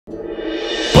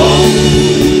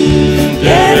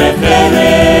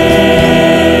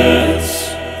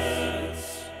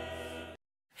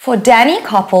For Danny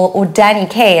Koppel, or Danny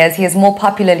K as he is more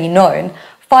popularly known,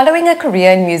 following a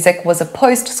career in music was a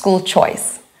post-school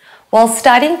choice. While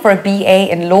studying for a BA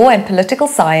in Law and Political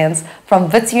Science from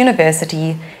Wits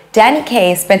University, Danny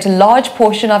K spent a large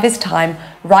portion of his time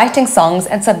writing songs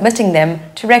and submitting them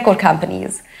to record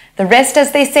companies. The rest,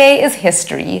 as they say, is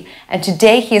history, and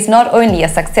today he is not only a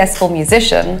successful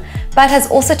musician, but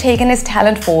has also taken his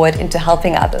talent forward into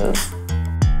helping others.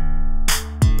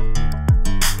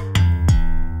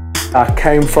 I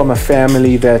came from a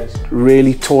family that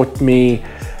really taught me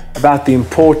about the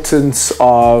importance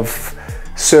of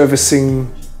servicing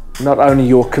not only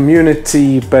your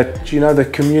community, but the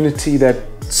community that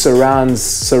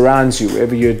surrounds you,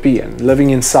 wherever you'd be. And living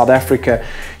in South Africa,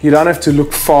 you don't have to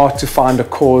look far to find a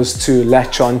cause to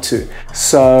latch onto.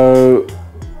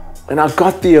 And I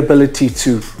got the ability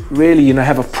to really,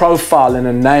 have a profile and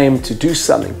a name to do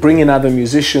something, bring in other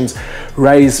musicians,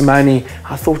 raise money.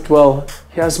 I thought, well,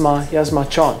 here's my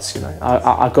chance.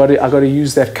 I got to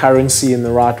use that currency in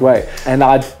the right way. And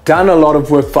I'd done a lot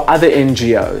of work for other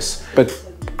NGOs, but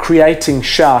creating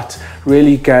Shout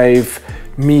really gave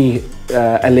me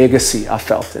a legacy, I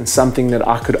felt, and something that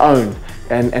I could own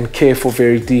and care for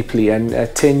very deeply.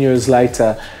 And 10 years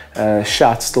later,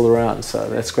 Shout's still around, so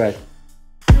that's great.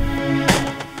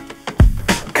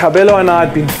 Kabelo and I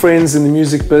had been friends in the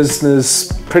music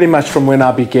business pretty much from when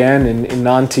I began in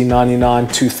 1999,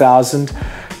 2000.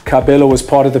 Kabelo was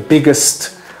part of the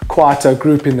biggest kwaito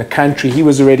group in the country. He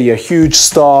was already a huge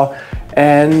star,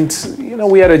 and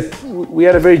we had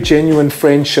a very genuine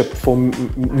friendship for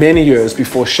many years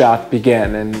before Shout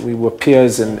began, and we were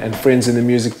peers and friends in the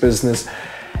music business.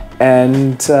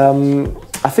 And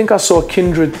I think I saw a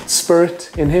kindred spirit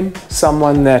in him,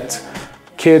 someone that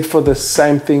cared for the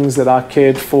same things that I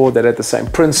cared for, that had the same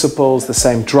principles, the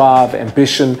same drive,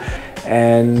 ambition,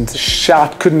 and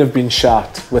Shout couldn't have been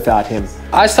Shout without him.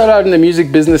 I started out in the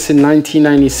music business in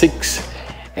 1996,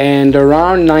 and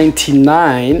around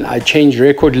 99 I changed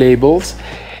record labels,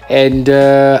 and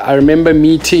I remember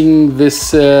meeting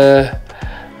this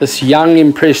young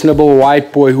impressionable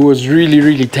white boy who was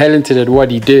really talented at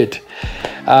what he did.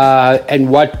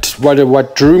 And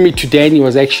what drew me to Danny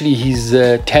was actually his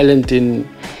talent in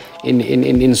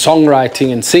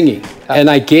songwriting and singing. And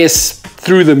I guess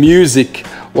through the music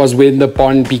was when the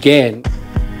bond began.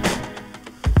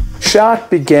 Shout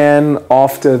began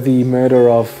after the murder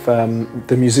of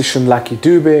the musician Lucky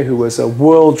Dube, who was a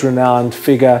world-renowned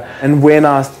figure. And when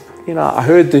I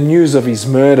heard the news of his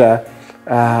murder,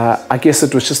 I guess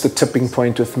it was just a tipping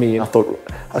point with me. I thought,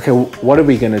 okay, what are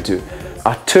we going to do?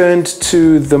 I turned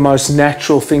to the most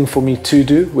natural thing for me to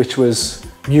do, which was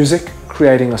music,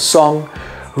 creating a song,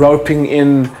 roping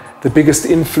in the biggest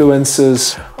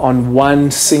influences on one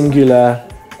singular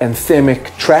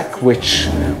anthemic track, which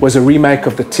was a remake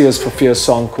of the Tears for Fears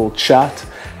song called Shout,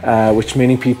 which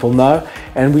many people know.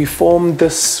 And we formed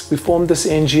this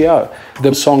NGO.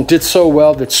 The song did so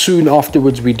well that soon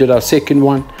afterwards we did our second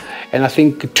one. And I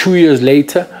think 2 years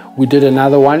later, we did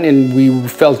another one, and we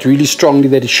felt really strongly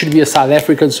that it should be a South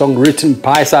African song written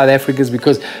by South Africans,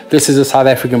 because this is a South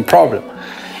African problem.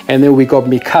 And then we got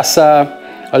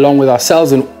Mikasa along with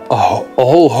ourselves and a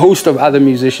whole host of other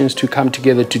musicians to come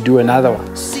together to do another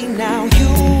one. See now you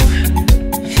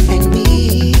and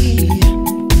me,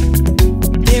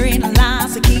 there ain't a line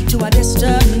so key to our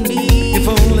destiny. If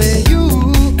only you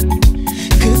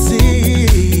could see.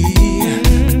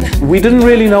 We didn't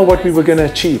really know what we were going to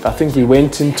achieve. I think we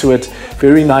went into it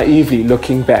very naively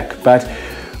looking back, but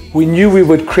we knew we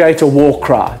would create a war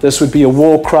cry. This would be a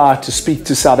war cry to speak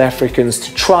to South Africans,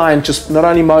 to try and just not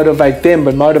only motivate them,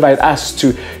 but motivate us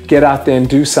to get out there and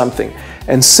do something.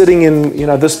 And sitting in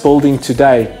this building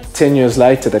today, 10 years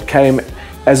later,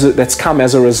 that's come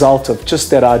as a result of just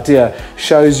that idea,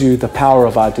 shows you the power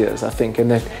of ideas, I think.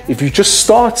 And that if you just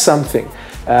start something,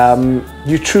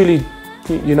 you truly,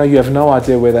 you have no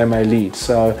idea where they may lead.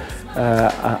 So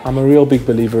I'm a real big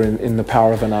believer in the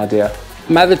power of an idea.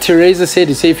 Mother Teresa said,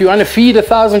 if you want to feed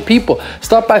 1,000 people,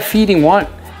 start by feeding one,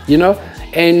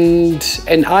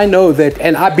 And I know that,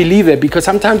 and I believe that, because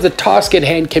sometimes the task at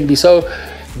hand can be so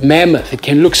mammoth. It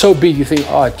can look so big. You think,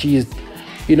 oh, geez,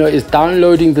 is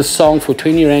downloading the song for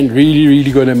 20 Rand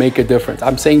really going to make a difference?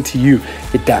 I'm saying to you,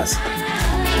 it does.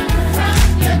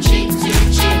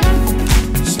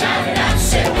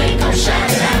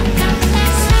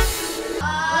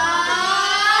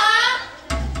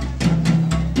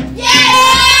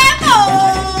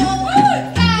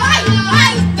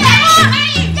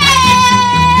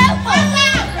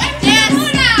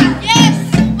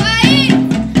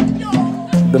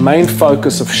 The main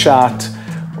focus of Shout,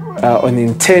 and the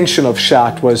intention of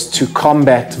Shout, was to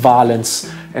combat violence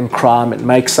and crime and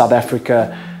make South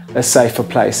Africa a safer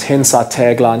place. Hence our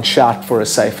tagline, shout for a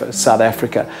safer South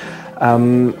Africa.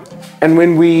 And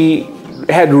when we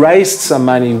had raised some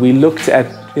money, we looked at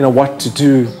what to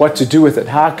do with it.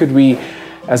 How could we,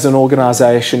 as an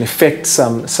organization, effect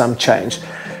some change?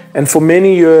 And for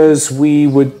many years, we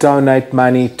would donate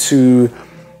money to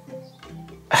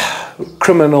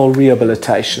criminal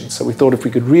rehabilitation. So we thought if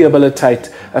we could rehabilitate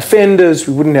offenders,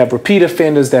 we wouldn't have repeat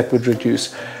offenders, that would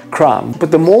reduce crime.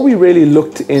 But the more we really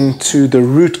looked into the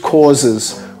root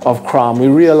causes of crime, we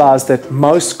realized that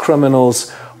most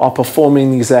criminals are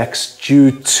performing these acts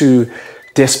due to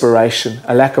desperation,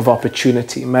 a lack of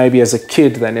opportunity. Maybe as a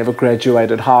kid, they never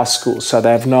graduated high school, so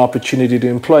they have no opportunity to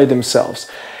employ themselves.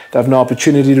 They have no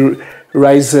opportunity to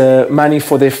raise money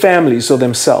for their families or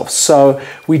themselves. So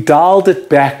we dialed it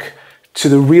back to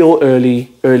the real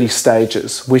early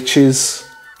stages, which is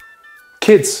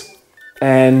kids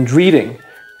and reading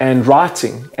and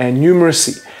writing and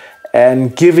numeracy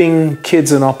and giving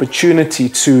kids an opportunity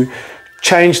to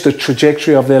change the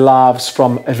trajectory of their lives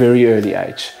from a very early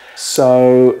age.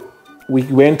 So we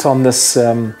went on this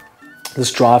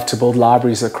drive to build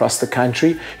libraries across the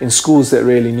country in schools that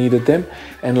really needed them.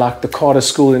 And like the Carter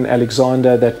School in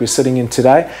Alexander that we're sitting in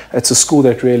today, it's a school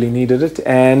that really needed it.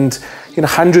 And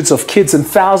hundreds of kids and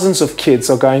thousands of kids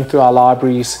are going through our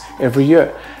libraries every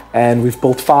year. And we've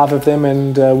built 5 of them,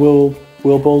 and we'll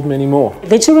build many more.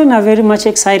 The children are very much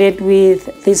excited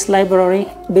with this library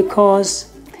because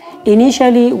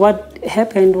initially what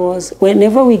happened was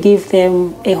whenever we give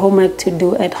them a homework to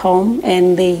do at home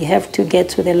and they have to get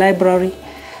to the library,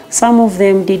 some of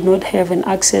them did not have an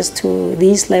access to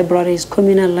these libraries,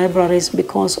 communal libraries,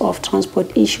 because of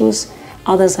transport issues.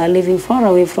 Others are living far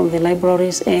away from the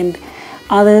libraries, and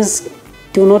others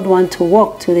do not want to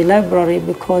walk to the library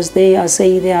because they are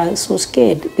saying they are so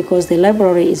scared because the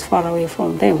library is far away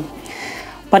from them.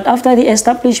 But after the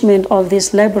establishment of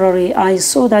this library, I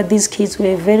saw that these kids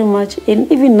were very much,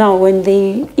 and even now when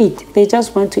they eat, they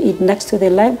just want to eat next to the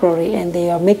library and they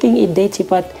are making it dirty.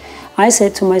 But I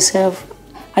said to myself,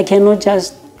 I cannot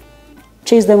just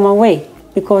chase them away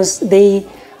because they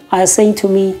are saying to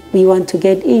me, we want to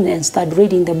get in and start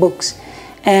reading the books.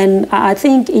 And I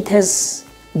think it has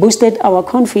boosted our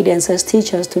confidence as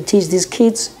teachers to teach these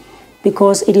kids,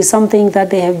 because it is something that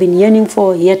they have been yearning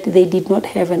for, yet they did not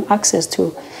have an access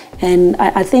to. And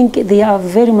I think they are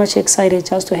very much excited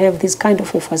just to have this kind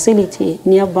of a facility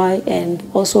nearby and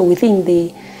also within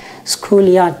the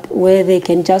schoolyard where they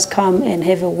can just come and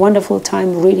have a wonderful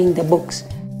time reading the books.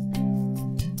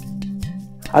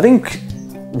 I think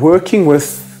working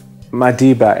with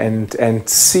Madiba and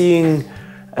seeing,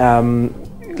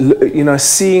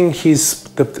 seeing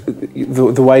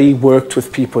the way he worked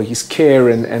with people, his care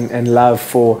and love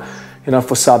for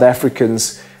South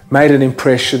Africans made an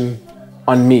impression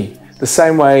on me. The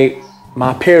same way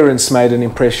my parents made an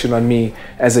impression on me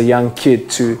as a young kid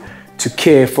to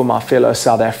care for my fellow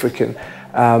South African.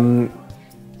 And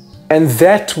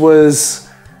that was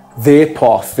their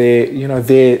path, their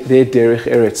Derech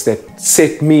Eretz that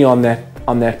set me on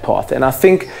that path. And I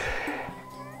think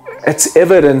it's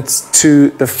evident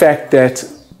to the fact that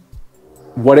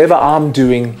whatever I'm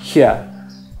doing here,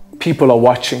 people are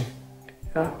watching.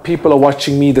 People are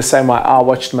watching me the same way I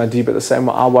watched Madiba, the same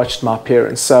way I watched my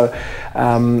parents. So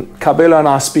Kabelo and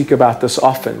I speak about this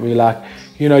often. We're like,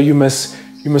 you must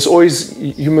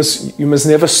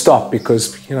never stop,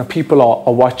 because people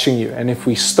are watching you. And if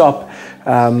we stop,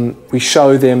 we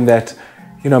show them that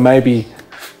maybe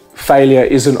failure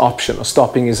is an option or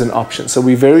stopping is an option. So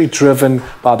we're very driven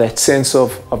by that sense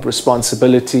of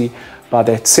responsibility, by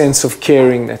that sense of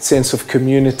caring, that sense of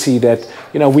community that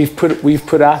we've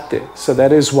put out there. So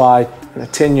that is why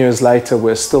 10 years later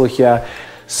we're still here.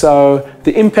 So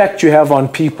the impact you have on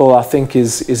people, I think,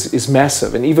 is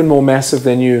massive, and even more massive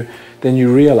than you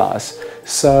realize.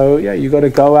 So yeah, you got to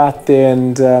go out there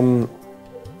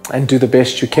and do the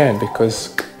best you can,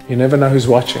 because you never know who's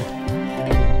watching.